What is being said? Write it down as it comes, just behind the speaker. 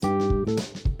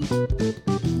All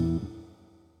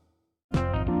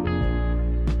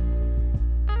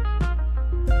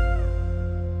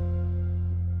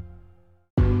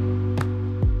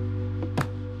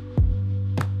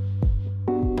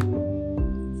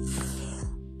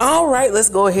right, let's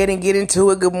go ahead and get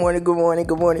into it. Good morning, good morning,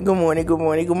 good morning, good morning, good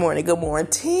morning, good morning, good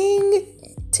morning. Ting,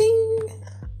 ting.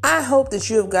 I hope that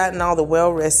you have gotten all the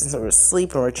well rest and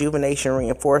sleep and rejuvenation,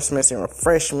 reinforcements and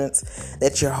refreshments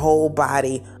that your whole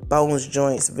body, bones,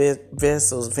 joints,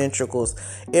 vessels, ventricles,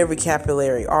 every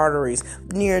capillary, arteries,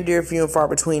 near and dear, few and far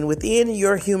between within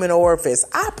your human orifice.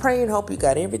 I pray and hope you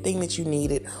got everything that you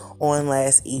needed on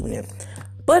last evening.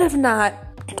 But if not,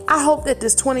 I hope that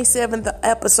this 27th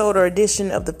episode or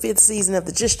edition of the 5th season of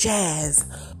the Just Jazz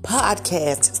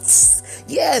podcast,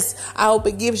 yes, I hope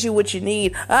it gives you what you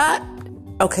need.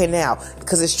 Okay, now,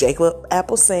 because it's Jacob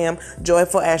Apple Sam,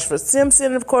 Joyful Ashford Simpson,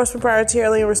 and of course,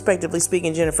 proprietarily and respectively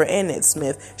speaking, Jennifer and Ned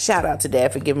Smith. Shout out to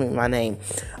Dad for giving me my name.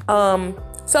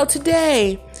 So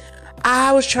today,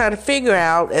 I was trying to figure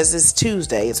out, as it's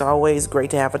Tuesday, it's always great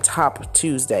to have a top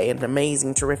Tuesday, an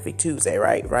amazing, terrific Tuesday,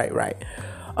 right?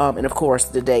 And of course,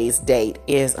 today's date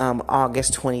is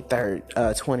August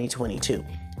 23rd, 2022.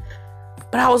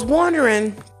 But I was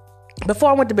wondering,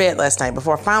 before I went to bed last night,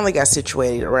 before I finally got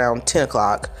situated around 10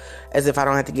 o'clock, as if I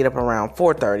don't have to get up around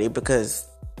 4:30, because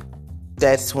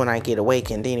that's when I get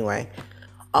awakened anyway.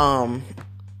 What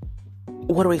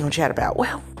are we going to chat about?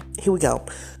 Well, here we go.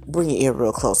 Bring your ear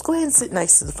real close. Go ahead and sit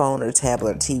next to the phone or the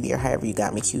tablet or TV or however you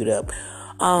got me queued up.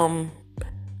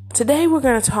 Today we're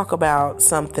going to talk about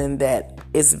something that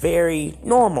is very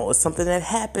normal. It's something that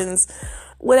happens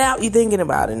without you thinking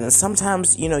about it. And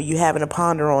sometimes, you having to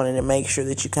ponder on it and make sure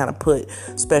that you kind of put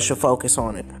special focus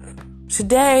on it.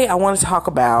 Today, I want to talk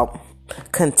about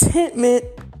contentment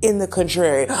in the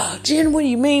contrary. Jen, what do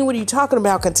you mean? What are you talking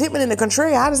about? Contentment in the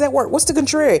contrary? How does that work? What's the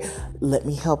contrary? Let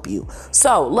me help you.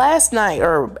 So last night,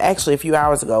 or actually a few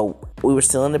hours ago, we were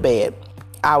still in the bed.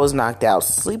 I was knocked out,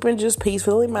 sleeping just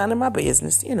peacefully, minding my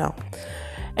business,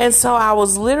 And so I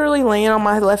was literally laying on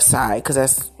my left side because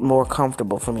that's more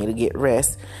comfortable for me to get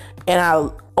rest. And I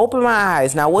opened my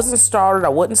eyes. Now, I wasn't startled. I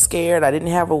wasn't scared. I didn't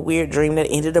have a weird dream that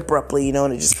ended abruptly,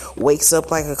 and it just wakes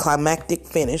up like a climactic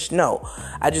finish. No,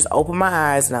 I just opened my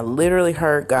eyes and I literally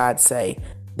heard God say,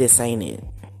 "This ain't it."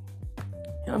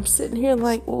 And I'm sitting here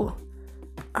like, well,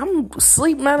 I'm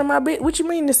sleeping out of my bed. What you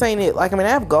mean this ain't it? Like, I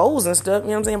have goals and stuff,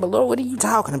 what I'm saying? But Lord, what are you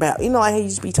talking about? Like how you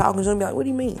just be talking to me like, what do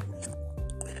you mean?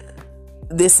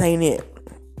 This ain't it.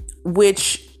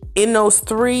 Which in those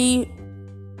three,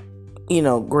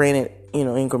 granted,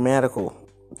 in grammatical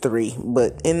 3,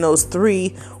 but in those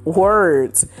 3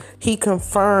 words, he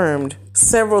confirmed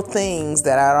several things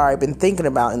that I'd already been thinking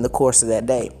about in the course of that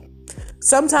day.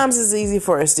 Sometimes it's easy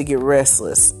for us to get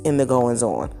restless in the goings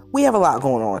on. We have a lot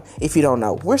going on. If you don't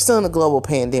know, we're still in a global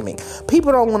pandemic.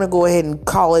 People don't want to go ahead and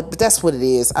call it, but that's what it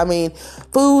is.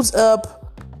 Food's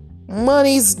up,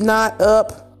 money's not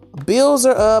up, bills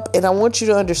are up, and I want you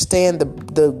to understand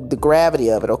the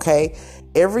gravity of it, okay?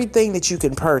 Everything that you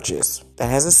can purchase that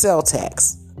has a sale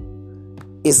tax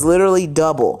is literally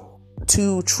double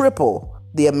to triple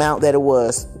the amount that it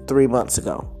was 3 months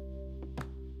ago.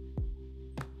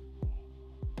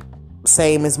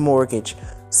 Same as mortgage,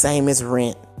 same as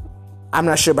rent. I'm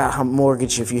not sure about how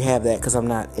mortgage, if you have that, because I'm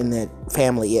not in that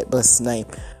family yet, bless his name.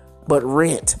 But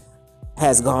rent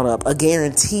has gone up, a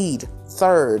guaranteed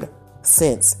third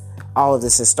since all of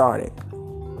this has started.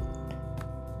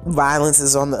 Violence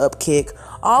is on the upkick.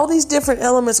 All these different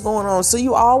elements going on. So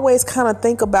you always kind of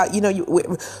think about,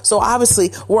 so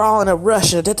obviously we're all in a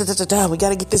rush. We got to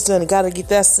get this done. We got to get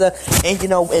that stuff. And,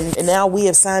 and now we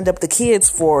have signed up the kids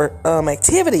for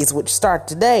activities, which start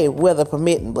today, weather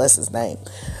permitting, bless his name.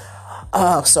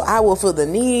 So I will feel the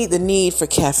need for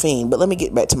caffeine. But let me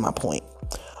get back to my point.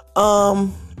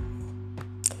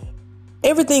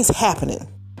 Everything's happening.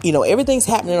 Everything's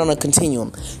happening on a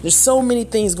continuum. There's so many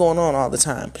things going on all the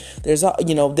time.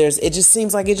 It just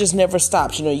seems like it just never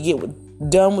stops. You get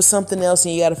done with something else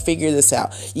and you got to figure this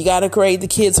out. You got to create the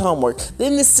kids' homework.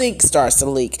 Then the sink starts to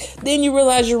leak. Then you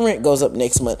realize your rent goes up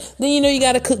next month. Then you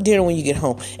got to cook dinner when you get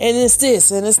home. And it's this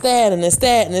and it's that and it's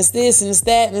that and it's this and it's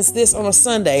that and it's this on a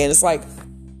Sunday. And it's like,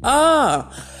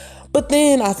 But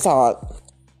then I thought,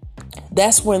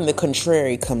 that's when the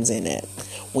contrary comes in at.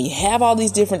 When you have all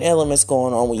these different elements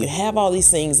going on, when you have all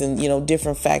these things and,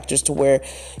 different factors to where,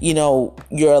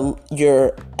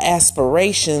 your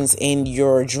aspirations and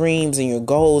your dreams and your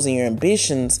goals and your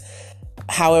ambitions,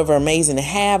 however amazing to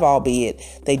have, albeit,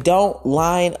 they don't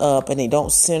line up and they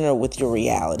don't center with your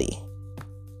reality.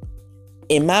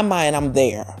 In my mind, I'm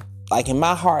there. Like in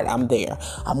my heart, I'm there.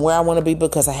 I'm where I want to be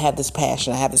because I have this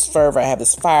passion. I have this fervor. I have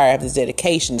this fire. I have this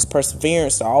dedication, this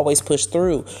perseverance to always push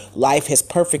through. Life has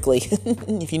perfectly,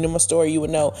 if you knew my story, you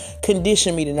would know,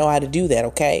 conditioned me to know how to do that,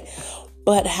 okay?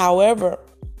 But however,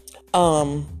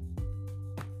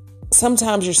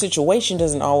 sometimes your situation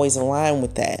doesn't always align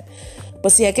with that.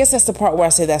 But see, I guess that's the part where I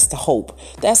say that's the hope.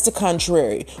 That's the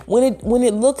contrary. When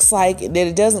it looks like that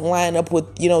it doesn't line up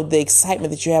with, the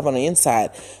excitement that you have on the inside,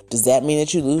 does that mean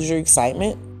that you lose your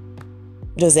excitement?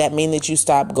 Does that mean that you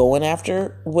stop going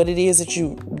after what it is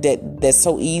that's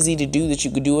so easy to do that you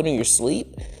could do it in your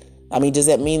sleep? I mean, does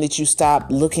that mean that you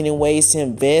stop looking in ways to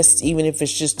invest, even if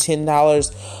it's just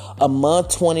 $10 a month,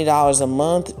 $20 a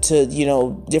month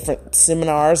to, different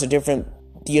seminars or different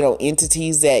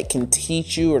entities that can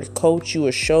teach you or coach you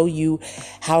or show you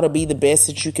how to be the best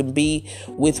that you can be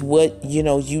with what,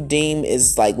 you deem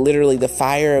is like literally the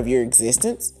fire of your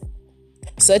existence?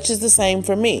 Such is the same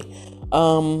for me.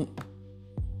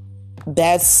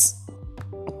 That's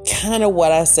kind of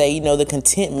what I say, the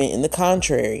contentment and the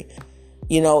contrary.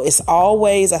 It's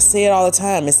always, I say it all the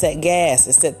time, it's that gas.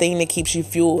 It's that thing that keeps you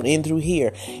fueled in through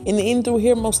here. And the in through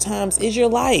here most times is your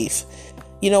life.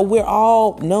 We're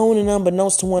all known and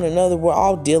unbeknownst to one another. We're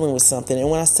all dealing with something. And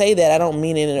when I say that, I don't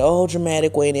mean it in an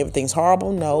dramatic way and everything's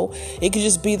horrible. No, it could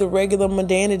just be the regular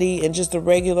mundanity and just the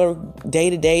regular day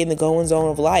to day and the goings on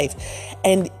of life.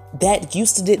 And that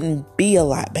used to didn't be a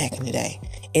lot back in the day.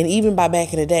 And even by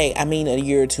back in the day, I mean a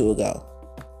year or two ago.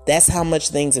 That's how much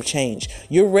things have changed.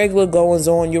 Your regular goings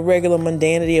on, your regular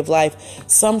mundanity of life,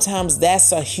 sometimes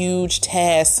that's a huge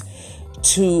task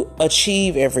to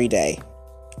achieve every day.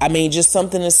 I mean, just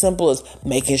something as simple as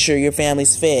making sure your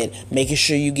family's fed, making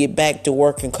sure you get back to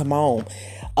work and come home.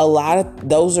 A lot of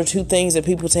those are two things that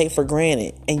people take for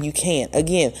granted, and you can't.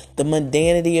 Again, the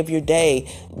mundanity of your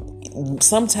day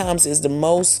sometimes is the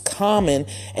most common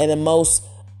and the most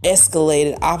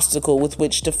escalated obstacle with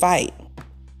which to fight.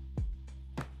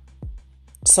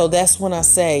 So that's when I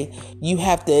say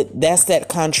that's that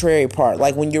contrary part.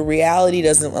 Like when your reality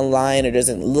doesn't align or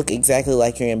doesn't look exactly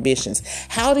like your ambitions.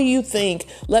 How do you think,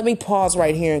 let me pause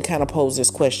right here and kind of pose this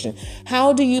question.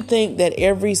 How do you think that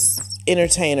every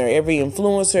entertainer, every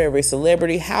influencer, every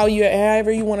celebrity,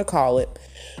 however you want to call it,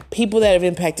 people that have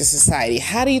impacted society,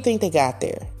 how do you think they got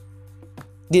there?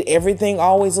 Did everything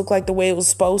always look like the way it was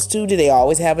supposed to? Did they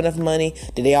always have enough money?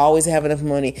 Did they always have enough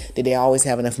money? Did they always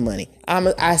have enough money?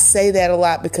 I say that a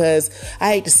lot because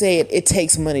I hate to say it. It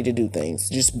takes money to do things.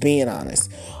 Just being honest.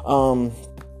 And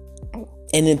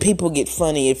then people get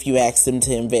funny if you ask them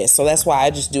to invest. So that's why I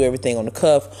just do everything on the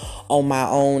cuff, on my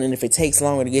own. And if it takes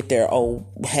longer to get there, oh,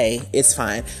 hey, it's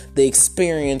fine. The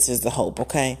experience is the hope.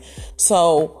 Okay.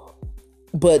 So,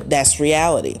 but that's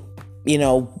reality.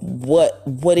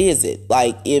 What is it?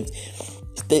 Like if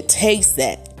it takes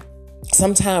that,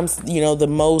 sometimes, the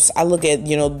most I look at,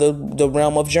 the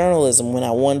realm of journalism when I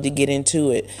wanted to get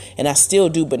into it, and I still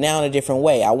do, but now in a different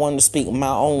way. I wanted to speak my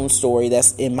own story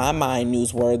that's in my mind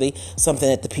newsworthy, something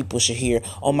that the people should hear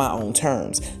on my own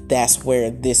terms. That's where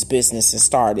this business has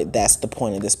started. That's the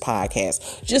point of this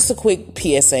podcast. Just a quick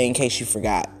PSA in case you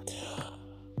forgot.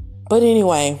 But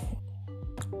anyway,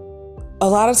 a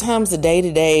lot of times the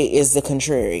day-to-day is the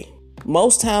contrary.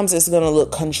 Most times it's going to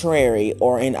look contrary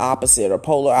or in opposite or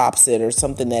polar opposite or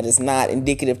something that is not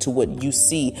indicative to what you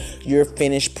see your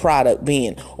finished product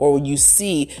being, or you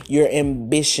see your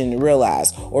ambition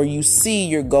realized, or you see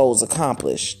your goals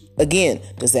accomplished. Again,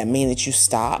 does that mean that you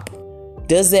stop?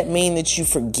 Does that mean that you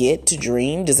forget to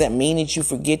dream? Does that mean that you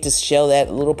forget to shell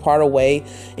that little part away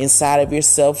inside of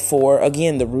yourself for,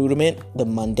 again, the rudiment, the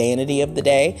mundanity of the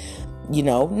day?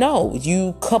 No,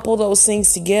 you couple those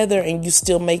things together and you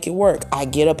still make it work. I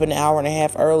get up an hour and a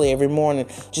half early every morning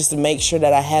just to make sure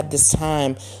that I have this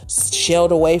time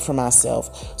shelled away from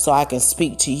myself so I can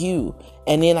speak to you.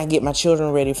 And then I get my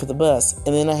children ready for the bus,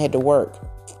 and then I head to work.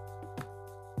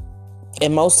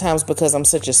 And most times, because I'm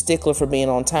such a stickler for being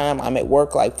on time, I'm at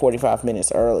work like 45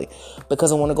 minutes early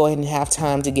because I want to go ahead and have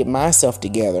time to get myself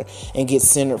together and get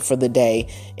centered for the day.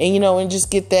 And, and just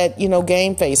get that,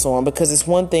 game face on, because it's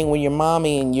one thing when you're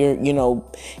mommy and you're,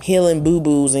 healing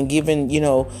boo-boos and giving,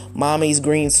 mommy's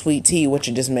green sweet tea, which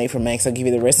you just made for Max. I'll give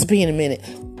you the recipe in a minute.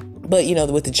 But,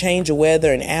 with the change of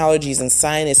weather and allergies and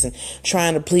sinus and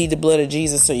trying to plead the blood of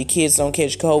Jesus so your kids don't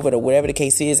catch COVID or whatever the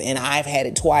case is. And I've had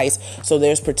it twice. So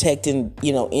there's protecting,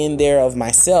 in there of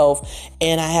myself.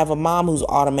 And I have a mom who's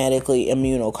automatically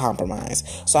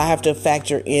immunocompromised. So I have to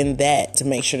factor in that to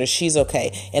make sure that she's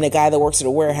okay. And a guy that works at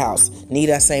a warehouse, need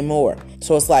I say more?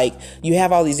 So it's like you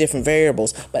have all these different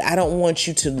variables, but I don't want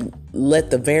you to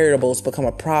let the variables become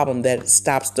a problem that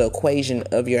stops the equation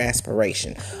of your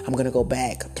aspiration. I'm going to go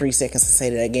back 3 seconds and say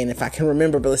that again if I can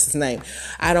remember Bliss's name.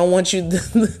 I don't want you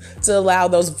to allow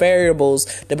those variables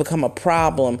to become a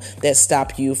problem that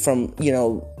stop you from,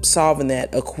 solving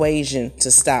that equation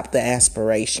to stop the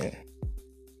aspiration.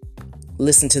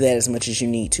 Listen to that as much as you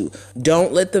need to.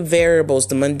 Don't let the variables,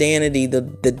 the mundanity,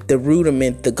 the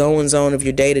rudiment, the goings on of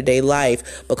your day-to-day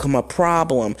life become a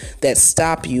problem that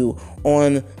stop you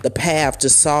on the path to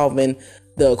solving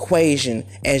the equation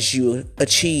as you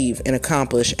achieve and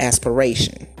accomplish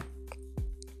aspiration.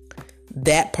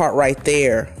 That part right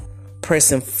there,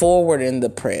 pressing forward in the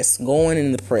press, going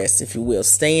in the press, if you will,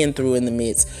 staying through in the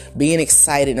midst, being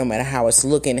excited no matter how it's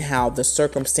looking, how the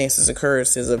circumstances,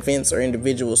 occurrences, events, or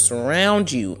individuals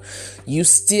surround you, you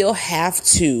still have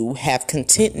to have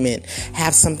contentment,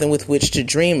 have something with which to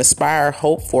dream, aspire,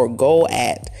 hope for, go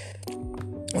at,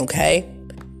 okay?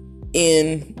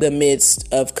 In the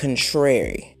midst of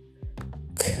contrary.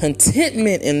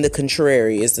 Contentment in the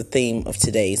contrary is the theme of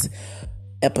today's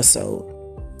episode.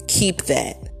 Keep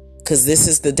that. Because this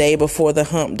is the day before the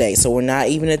hump day. So we're not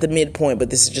even at the midpoint,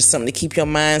 but this is just something to keep your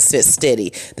mindset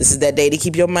steady. This is that day to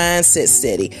keep your mindset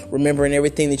steady. Remembering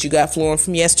everything that you got flowing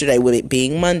from yesterday, with it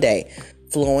being Monday,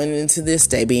 flowing into this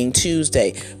day being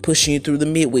Tuesday, pushing you through the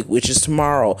midweek, which is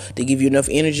tomorrow, to give you enough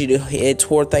energy to head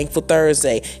toward Thankful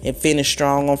Thursday and finish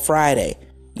strong on Friday.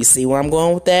 You see where I'm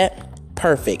going with that?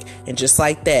 Perfect. And just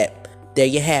like that, there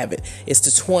you have it. It's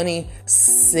the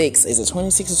 26th. Is it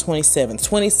 26th or 27th?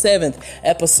 27th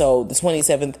episode, the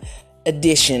 27th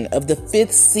edition of the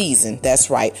 5th season. That's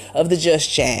right. Of the Just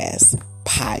Jazz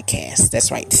podcast. That's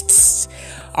right.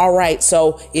 All right.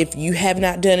 So if you have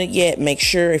not done it yet, make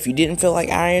sure if you didn't feel like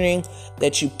ironing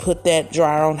that you put that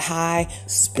dryer on high,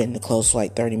 spin the clothes for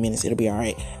like 30 minutes. It'll be all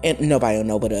right. And nobody will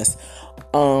know but us.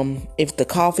 If the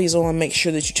coffee's on, make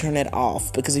sure that you turn that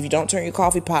off, because if you don't turn your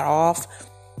coffee pot off,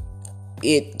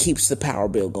 it keeps the power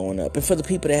bill going up. And for the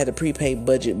people that had the prepaid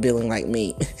budget billing like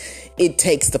me, it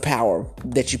takes the power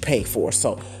that you pay for.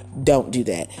 So don't do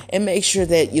that. And make sure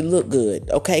that you look good,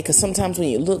 okay? Because sometimes when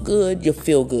you look good, you'll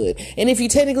feel good. And if you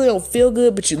technically don't feel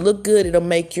good, but you look good, it'll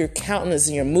make your countenance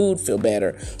and your mood feel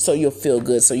better. So you'll feel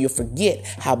good. So you'll forget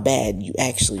how bad you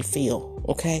actually feel,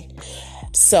 okay?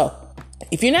 So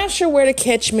if you're not sure where to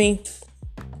catch me,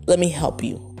 let me help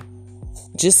you.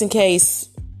 Just in case,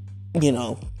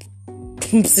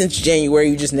 since January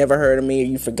you just never heard of me, or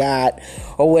you forgot,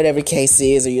 or whatever the case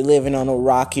is, or you're living on a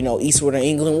rock, eastward of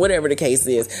England, whatever the case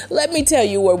is. Let me tell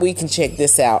you where we can check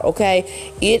this out,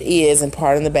 okay? It is, and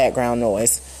pardon the background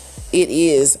noise, it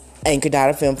is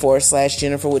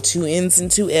anchor.fm/Jennifer with 2 N's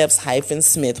and 2 F's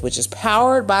 -Smith, which is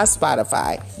powered by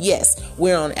Spotify. Yes,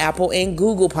 we're on Apple and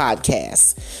Google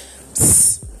Podcasts.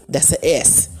 That's a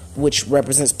S, which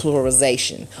represents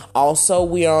pluralization. Also,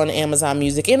 we are on Amazon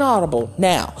Music and Audible.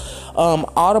 Now,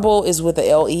 Audible is with the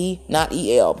L-E, not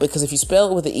E-L, because if you spell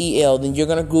it with the E-L, then you're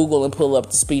going to Google and pull up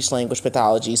the Speech Language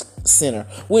Pathology Center,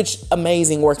 which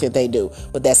amazing work that they do,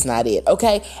 but that's not it,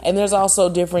 okay? And there's also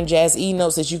different jazz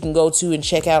e-notes that you can go to and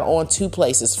check out on 2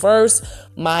 places. First,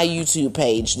 my YouTube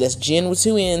page. That's Jen with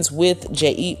 2 N's with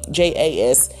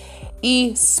Jas.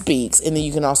 Speaks, and then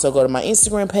you can also go to my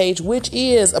Instagram page, which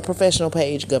is a professional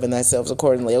page. Govern thyself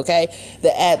accordingly, okay?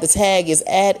 The tag is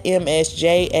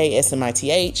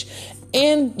 @MSJASMITH,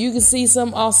 and you can see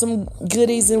some awesome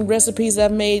goodies and recipes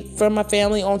I've made for my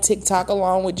family on TikTok,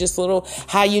 along with just little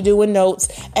how you doing notes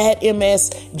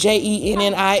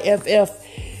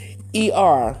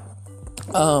 @MSJENNIFFER.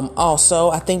 Also,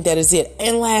 I think that is it.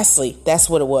 And lastly, that's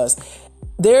what it was.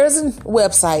 There's a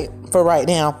website for right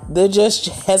now, the Just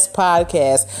Jazz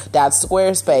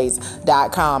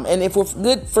Podcast.squarespace.com. And if we're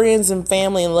good friends and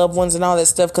family and loved ones and all that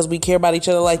stuff, because we care about each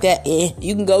other like that,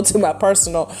 you can go to my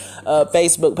personal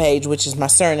Facebook page, which is my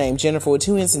surname, Jennifer with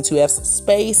 2 N's and 2 F's,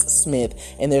 Smith.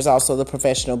 And there's also the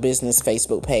professional business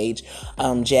Facebook page,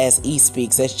 Jazz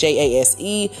Speaks. That's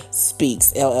JASE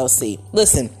Speaks, LLC.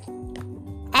 Listen,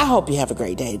 I hope you have a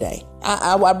great day today.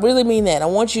 I really mean that. I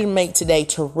want you to make today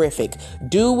terrific.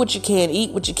 Do what you can,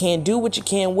 eat what you can, do what you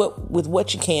can with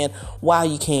what you can while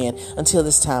you can until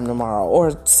this time tomorrow,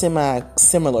 or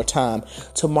similar time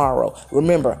tomorrow.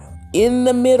 Remember, in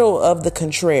the middle of the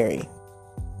contrary,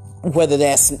 whether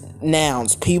that's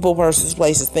nouns, people, persons,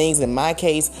 places, things, in my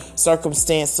case,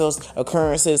 circumstances,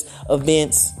 occurrences,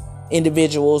 events,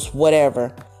 individuals,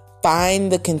 whatever.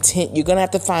 Find the content. You're going to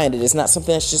have to find it. It's not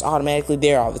something that's just automatically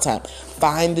there all the time.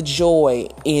 Find the joy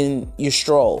in your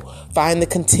stroll. Find the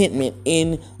contentment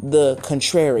in the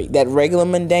contrary. That regular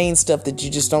mundane stuff that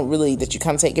you just don't really, that you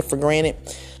kind of take it for granted.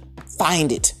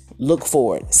 Find it. look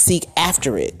for it, seek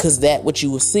after it, because that what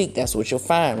you will seek, that's what you'll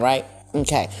find, right?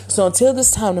 Okay, so until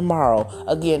this time tomorrow,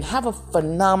 again, have a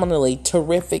phenomenally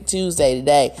terrific Tuesday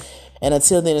today. And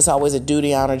until then, it's always a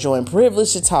duty, honor, joy, and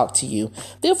privilege to talk to you.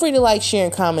 Feel free to like, share,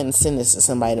 and comment, and send this to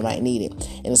somebody that might need it.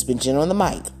 And it's been Jen on the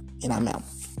mic, and I'm out.